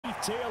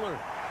Taylor.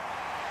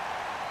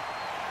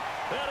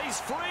 And he's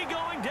free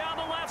going down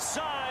the left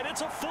side.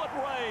 It's a foot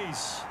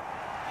race.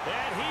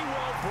 And he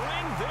will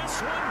bring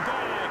this one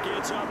back.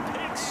 It's a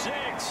pick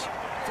six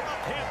for a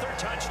Panther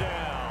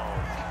touchdown.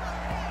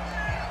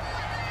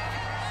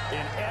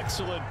 An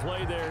excellent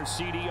play there,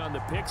 CD, on the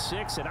pick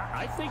six. And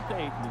I think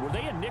were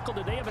they a nickel?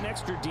 Did they have an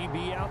extra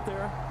DB out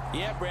there?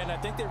 Yeah, Brandon,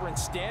 I think they were in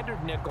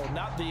standard nickel,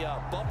 not the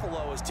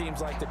Buffalo, as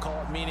teams like to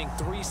call it, meaning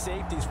 3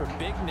 safeties for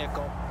big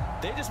nickel.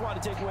 They just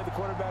wanted to take away the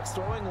quarterback's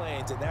throwing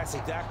lanes, and that's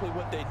exactly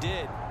what they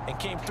did, and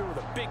came through with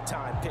a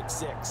big-time pick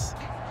six.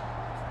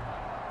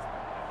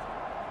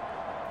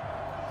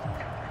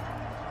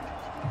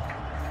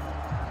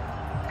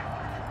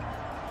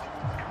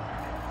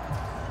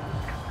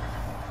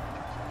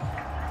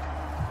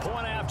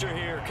 Point after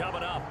here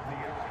coming up.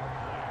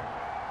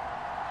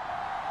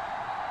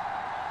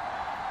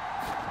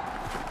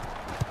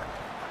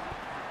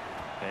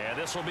 And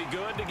this will be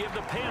good to give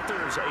the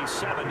Panthers a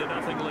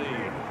 7-0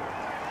 lead.